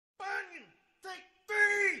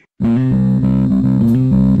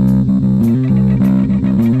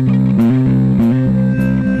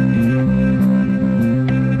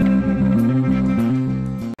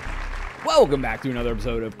welcome back to another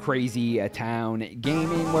episode of Crazy Town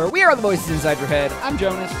Gaming, where we are the voices inside your head. I'm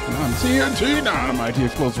Jonas. I'm TNT Dinomight, the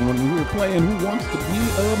explosive one. We were playing Who Wants to Be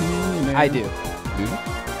a Millionaire? I do. Do?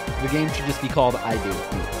 The game should just be called I Do.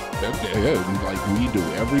 Yeah, like we do.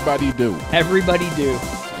 Everybody do. Everybody do.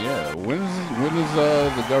 Yeah. When is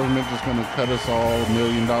the government just going to cut us all $1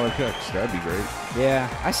 million checks? That'd be great. Yeah.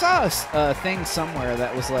 I saw a thing somewhere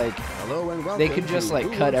that was like, hello and welcome. they could just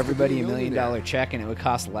like cut everybody $1 Millionaire. million check and it would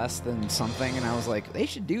cost less than something. And I was like, they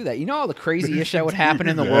should do that. You know all the crazy shit that would happen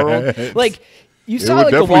in the world? Like, you saw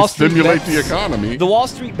like the Wall Street stimulate bets, the economy. The Wall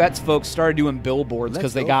Street bets folks started doing billboards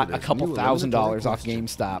because they got a couple $1,000s off question.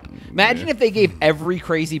 GameStop. Imagine if they gave every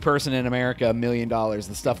crazy person in America $1 million, the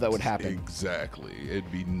stuff that would happen. Exactly.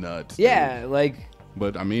 It'd be nuts. Yeah, dude. like.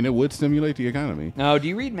 But I mean, it would stimulate the economy. No, do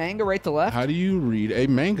you read manga right to left? How do you read a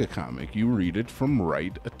manga comic? You read it from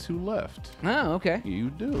right to left. Oh, okay. You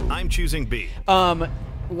do. I'm choosing B.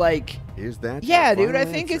 Like, Is that yeah, your dude, I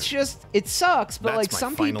final think answer? it's just, it sucks, but That's like my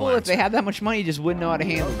some final people, if they answer. had that much money, just wouldn't know how to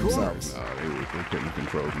handle Of course. themselves. No, they couldn't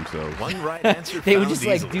control themselves. One right answer. They would found just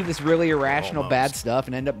like easily. do this really irrational bad Almost. stuff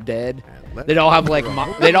and end up dead. let's They'd all have go like for a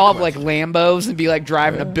whole they'd all have like question. Lambos and be like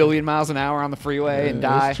driving 1 billion miles an hour on the freeway and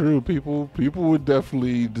die. That's true. People would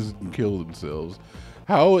definitely just kill themselves.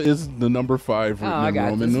 How is the number 5 Oh, written I in got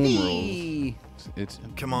Roman this. numerals? D. It's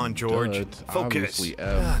Come on, George. It's Focus. obviously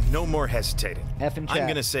F. No more hesitating. F in I'm chat.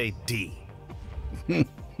 gonna say D.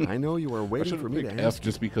 I know you are I waiting should for have me to picked ask. F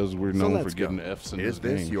just because we're So known for let's getting go. Fs in Is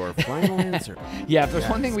this this game. your final answer? Yeah, if there's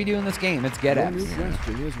one thing we do in this game, it's get Your Fs. new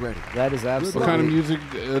question is ready. That is What absolutely. kind of music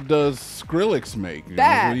does Skrillex make? You know,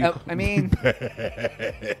 That, what do you- I mean,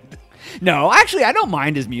 no, actually, I don't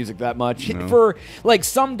mind his music that much. No. For like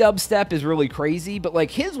some dubstep is really crazy, but like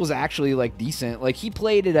his was actually like decent. Like he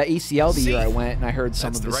played at ACL the See? year I went, and I heard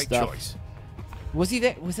some That's of the his right stuff. choice. Was he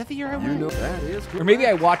that? Was that the year I You went? know that is Or maybe I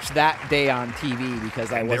correct. watched that day on TV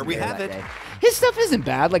because I And wasn't there we there have that it. day. His stuff isn't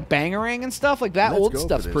bad, like Bangarang and stuff like that. Let's Old go for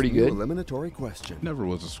stuff's this pretty new good. eliminatory question. Never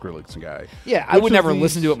was a Skrillex guy. Yeah, I Which would of never these-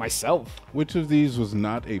 listen to it myself. Which of these was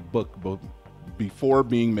not a book before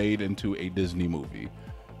being made into a Disney movie?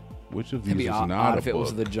 Which of It'd these be is odd not a if it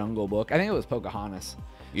was book? the Jungle Book. I think it was Pocahontas.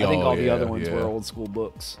 I Oh, think all the yeah, other ones yeah. were old school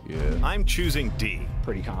books. Yeah. I'm choosing D.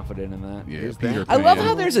 Pretty confident in that. Yeah, Is Peter that- I love Pan.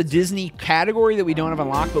 how there's a Disney category that we don't have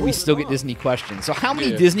unlocked, but we still get Disney questions. So how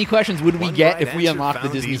many Yeah. Disney questions would we One get right if we answer unlocked the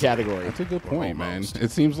found Disney easily. category? That's a good point, man. Almost.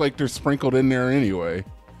 It seems like they're sprinkled in there anyway.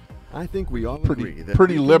 I think we all agree that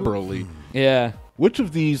Pretty people- liberally. Yeah. Which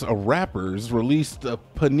of these rappers released a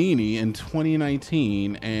Panini in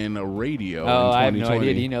 2019 and a radio Oh, in I have 2020? no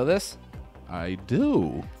idea. Do you know this? I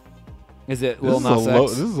do. Is it This Lil is, Nas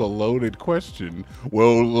this X? is a loaded question.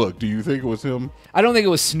 Well, look, do you think it was him? I don't think it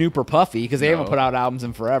was Snoop or Puffy because they haven't No. put out albums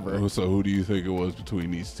in forever. So who do you think it was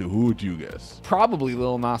between these two? Who would you guess? Probably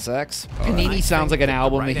Lil Nas X. I Panini sounds think like an that the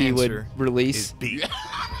album right that he would answer release. Is B.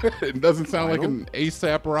 It doesn't sound like an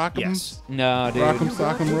ASAP Rock'em. Yes. No, dude. Rock'em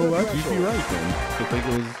Sock'em Roll-Up. You'd be right then. I think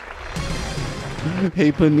it was.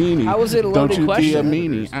 Hey Panini. How was it a Don't loaded you question? be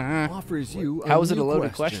a meanie. Offers you How is it a new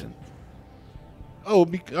loaded question? Oh,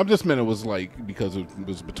 I just meant it was like because it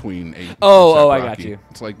was between A. Oh, A$AP I got Rocky. you.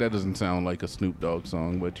 It's like that doesn't sound like a Snoop Dogg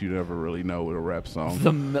song, but you never really know with a rap song.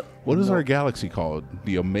 The What is our galaxy called?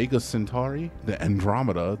 The Omega Centauri, the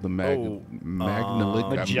Andromeda, the Magnolic. I'm not even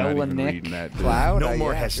Magellanic reading that. dude. Cloud? No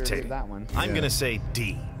more yeah, sure, hesitating. that one. I'm Yeah. gonna say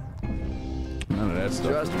D. None of that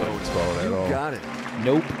stuff. Just is what it's called at You all. got it.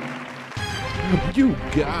 Nope. You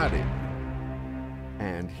got it.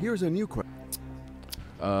 And here's a new question.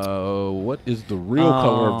 What is the real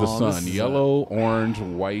color of the Oh, sun? this is Yellow, orange,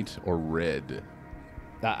 white, or red?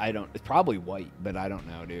 I don't. It's probably white, but I don't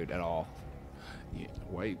know, dude, at all. Yeah,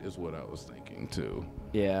 white is what I was thinking too.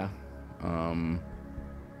 Yeah.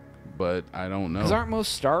 But I don't know. Because aren't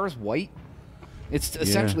most stars white? It's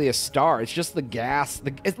essentially a star. It's just the gas.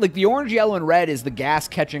 It's like the orange, yellow, and red is the gas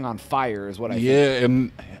catching on fire. Is what I think. Yeah,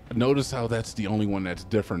 and notice how that's the only one that's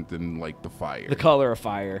different than like the fire. The color of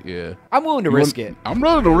fire. Yeah. I'm willing to You risk want- it. I'm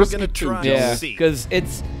willing to risk gonna it too. try. Joe. Yeah, see. because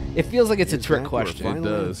it feels like it's a Is trick that your question. final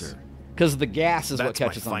does. answer? Because the gas is what That's my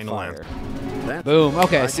catches on final fire. answer. That's Boom.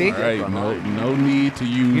 Okay, I see? can All get right, behind. no need to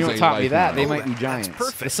use. You don't a taught me that. lifeline. They Oh, might be that's giants.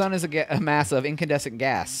 perfect. The sun is a mass of incandescent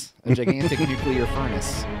gas, a gigantic nuclear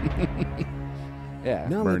furnace. Yeah.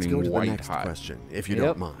 Now let's Burning go to the white next hot. question, if you Yep.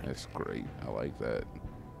 don't mind. That's great. I like that.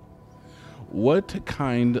 What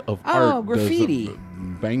kind of Oh, art graffiti. does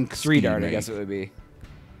Banksy Street art, I make? guess it would be.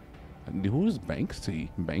 Who is Banksy?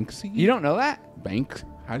 Banksy? You don't know that? Bank?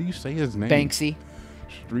 How do you say his name? Banksy.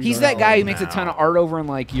 He's that guy who makes a ton of art over in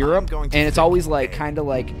like Europe, going and to it's pick always like A. kind of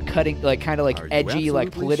like cutting, like kind of like Are you edgy, like absolutely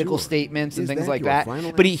political sure? statements and Is things that like your that.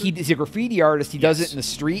 final But answer? he's a graffiti artist. He does it Yes, in the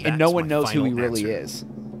street, and no that's one my knows who he final really answer. is.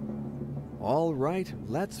 All right,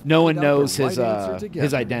 let's. No find one out the knows right answer his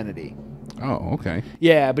together. identity. Oh, okay.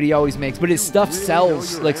 Yeah, but he always makes. But his stuff really know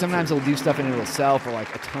sells. your Like answer? sometimes he'll do stuff and it'll sell for like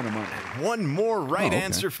a ton of money. One more right okay.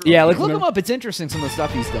 answer for Yeah, me. like look him up. It's interesting some of the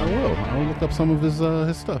stuff he's I done. will. I'll look up some of his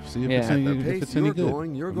stuff. See if Yeah. it's At any, The if pace it's any you're good.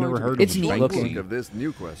 going, you're I've going never to heard be of It's neat one looking. look of this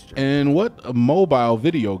new question. And what mobile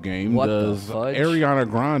video game What the does fudge? Ariana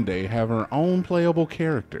Grande have her own playable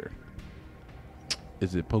character?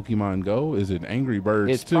 Is it Pokemon Go? Is it Angry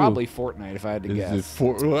Birds It's 2? probably Fortnite if I had to Is guess.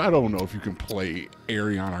 it well, I don't know if you can play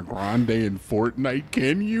Ariana Grande in Fortnite.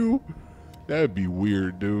 Can you? That'd be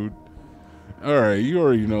weird, dude. All right, you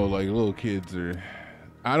already know, like little kids are.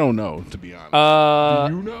 I don't know, to be honest.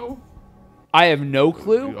 Do you know? I have no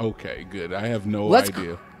clue. Okay, good. I have no Let's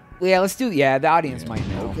idea. Yeah, let's do. Yeah, the audience might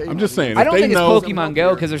know. Okay, I'm just saying. I if don't they think it's know, Pokemon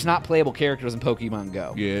Go because there's not playable characters in Pokemon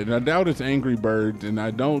Go. Yeah, and I doubt it's Angry Birds, and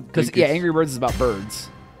I don't Because think yeah, it's- Angry Birds is about birds.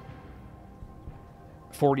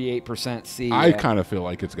 48% C. I kind of feel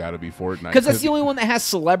like it's got to be Fortnite. Because that's the only one that has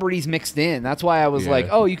celebrities mixed in. That's why I was Yeah. like,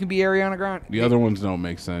 oh, you can be Ariana Grande. The other ones don't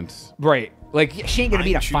make sense. Right. Like, she ain't going to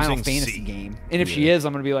be in a I'm Final choosing Fantasy C. game. And if she is,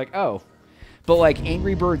 I'm going to be like, oh. But, like,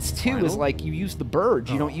 Angry Birds 2 is Final? like you use the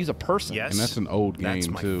birds. You don't use a person. Yes. And that's an old That's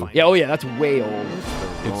game my too. final- Yeah, oh, yeah, that's way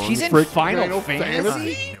old. She's in Frick Final Fantasy?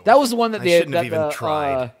 Fantasy? That was the one that I they shouldn't have that even the,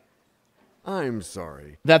 tried. I'm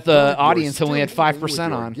sorry. that the But you're audience only had still in 5% with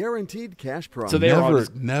your on. Guaranteed cash prize. So they were all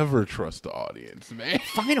just Never trust the audience, man.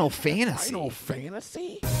 Final Fantasy. Final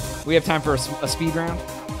Fantasy? We have time for a speed round.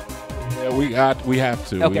 Yeah, we have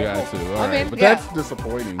to. Okay. We got to. All I right, mean, but yeah. that's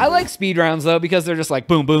disappointing. I like speed rounds though because they're just like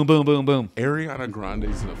boom, boom, boom, boom, boom. Ariana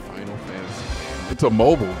Grande's in a Final Fantasy game. It's a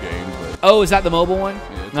mobile game, but Oh, is that the mobile one?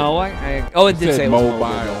 Yeah, it's No, a- I oh, it did said say it was mobile.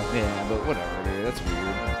 mobile. Yeah, but whatever, dude. That's weird.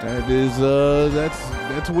 that is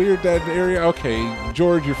that's weird. That area. Okay,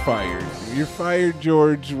 George, you're fired. You're fired,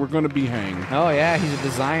 George. We're gonna be hanged. Oh yeah, he's a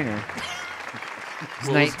designer. He's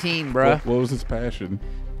 19, bruh. What was his passion?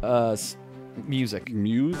 Music.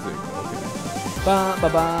 Music. Okay. Ba, ba,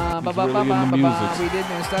 ba, ba, ba, really ba, ba, into ba, music. We did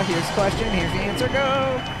new stuff. Here's the question. Here's the answer.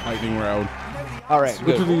 Go. Lightning round. All right.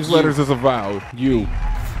 Which good. of these letters is a vowel? U.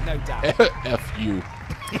 No doubt. F U.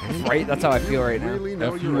 Right. That's how I feel right now. Really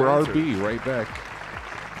know F your U or R answer. B. Right back.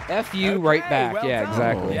 F you right back. well Yeah, done.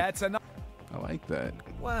 exactly. Yeah, it's a I like that.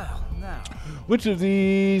 well, now. Which of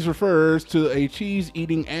these refers to a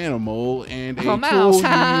cheese-eating animal and a Oh, mouse. tool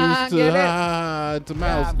Ha, used get it? to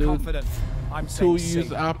mouse, I'm dude? confident. I'm Tool saying used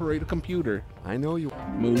C. to operate a computer. I know you.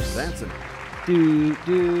 Moose. That's an.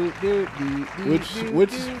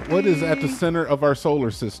 What is at the center of our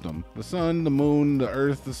solar system? The sun, the moon, the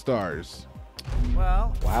earth, the stars.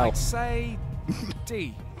 Well, Wow. I'd say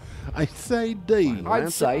D. I say D.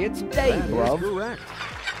 I'd say it's D, That is bro. correct.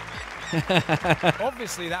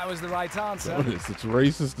 Obviously, that was the right answer. What is it's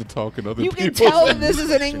racist to talk in other You can people's tell this is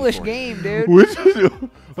an English game, dude.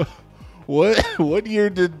 What year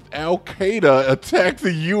did Al Qaeda attack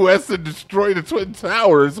the U.S. and destroy the Twin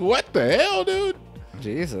Towers? What the hell, dude?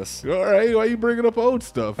 Jesus. All right, why you bringing up old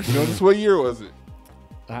stuff? You know, just what year was it?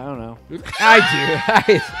 I don't know.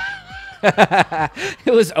 I do.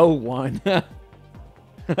 It was 01. I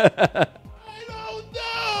don't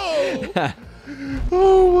know.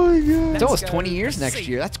 Oh my god. It's almost go 20 years to next C.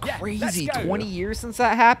 year. That's Yeah, crazy. let's go. 20 years since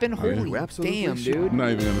that happened. Are you Holy absolutely damn, sure? dude. I'm not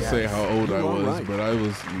even gonna say how old I You are was, right. but I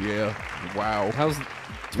was. Yeah. Wow. I was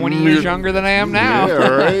 20 years younger than I am now. Yeah,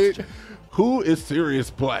 right. Who is Sirius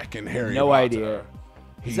Black in Harry No Potter? idea.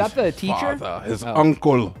 He's that the his teacher? Father, his Oh.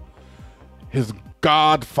 uncle, his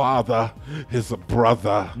godfather, his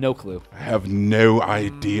brother. No clue. I have no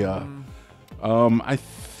idea. I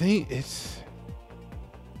think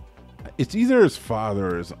it's either his father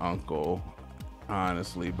or his uncle,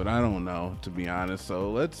 honestly, but I don't know, to be honest.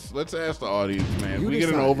 So let's ask the audience, man. You We get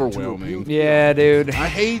an decided to overwhelming. appeal- Yeah, dude. I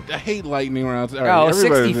hate lightning rounds. All Oh, right,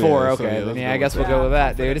 everybody- 64. yeah, so, Okay. yeah, let's Then, go I guess with we'll go with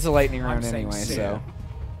that, that. dude. It's a lightning round I'm saying anyway, C. so.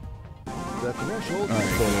 The threshold All is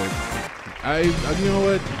right, full. you know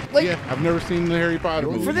what? Like- yeah, I've never seen the Harry Potter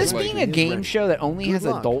For movies. For this Like, being a game show that only Good has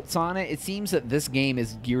luck. adults on it, it seems that this game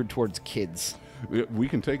is geared towards kids. we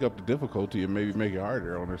can take up the difficulty and maybe make it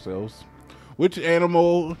harder on ourselves. Which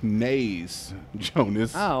animal neighs,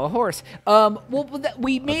 Jonas? Oh, a horse. Well,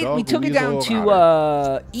 we dog, took a it down weasel,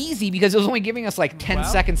 to easy because it was only giving us like 10 Well,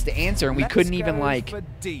 seconds to answer, and we Let's couldn't even go like. for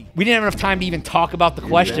D. We didn't have enough time to even talk about the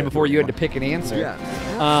question Exactly. before you had to pick an answer.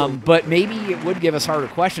 Yeah. But maybe it would give us harder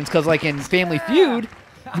questions because, like in Family Feud,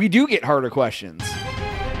 we do get harder questions.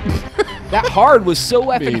 That hard was so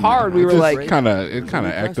effing hard. We were like, it kind of question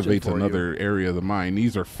activates for you. another area of the mind.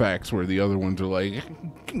 These are facts where the other ones are like,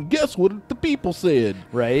 guess what the people said.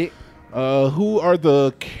 right? Who are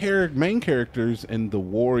the main characters in the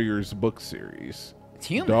Warriors book series? It's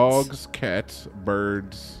humans. Dogs, cats,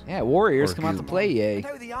 birds. Yeah, warriors or come out to humans. play, I yay.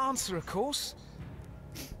 know the answer, of course.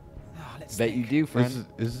 Oh, let's Bet you think. do, friend.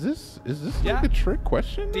 Is this Yeah. like a trick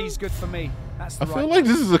question? D's good for me. That's the I right feel like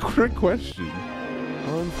this is a trick question.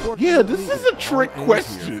 Unfortunately, Yeah, this is a it trick all ends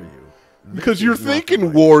here question. for you. Because This you're is not the thinking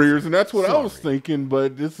right Warriors, and that's what I was Sorry. thinking.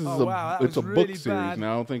 But this is Oh, wow, that it's a was book really series. bad.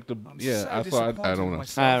 Now I don't think the I'm yeah. so I disappointed don't in know.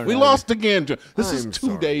 myself. I don't We know. lost again. This is I'm 2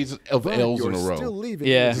 sorry, days of but L's in you're a row. still leaving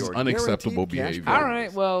Yeah. with It's your unacceptable guaranteed cash behavior. All prize.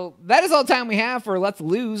 right, well, that is all the time we have for Let's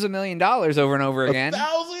Lose $1 million over and over again.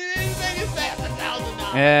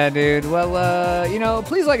 Yeah, dude. Well,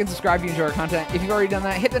 please like and subscribe if you enjoy our content. If you've already done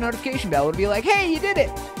that, hit the notification bell. It'll be like, hey, you did it.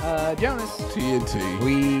 Jonas, TNT.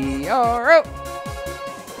 we are out.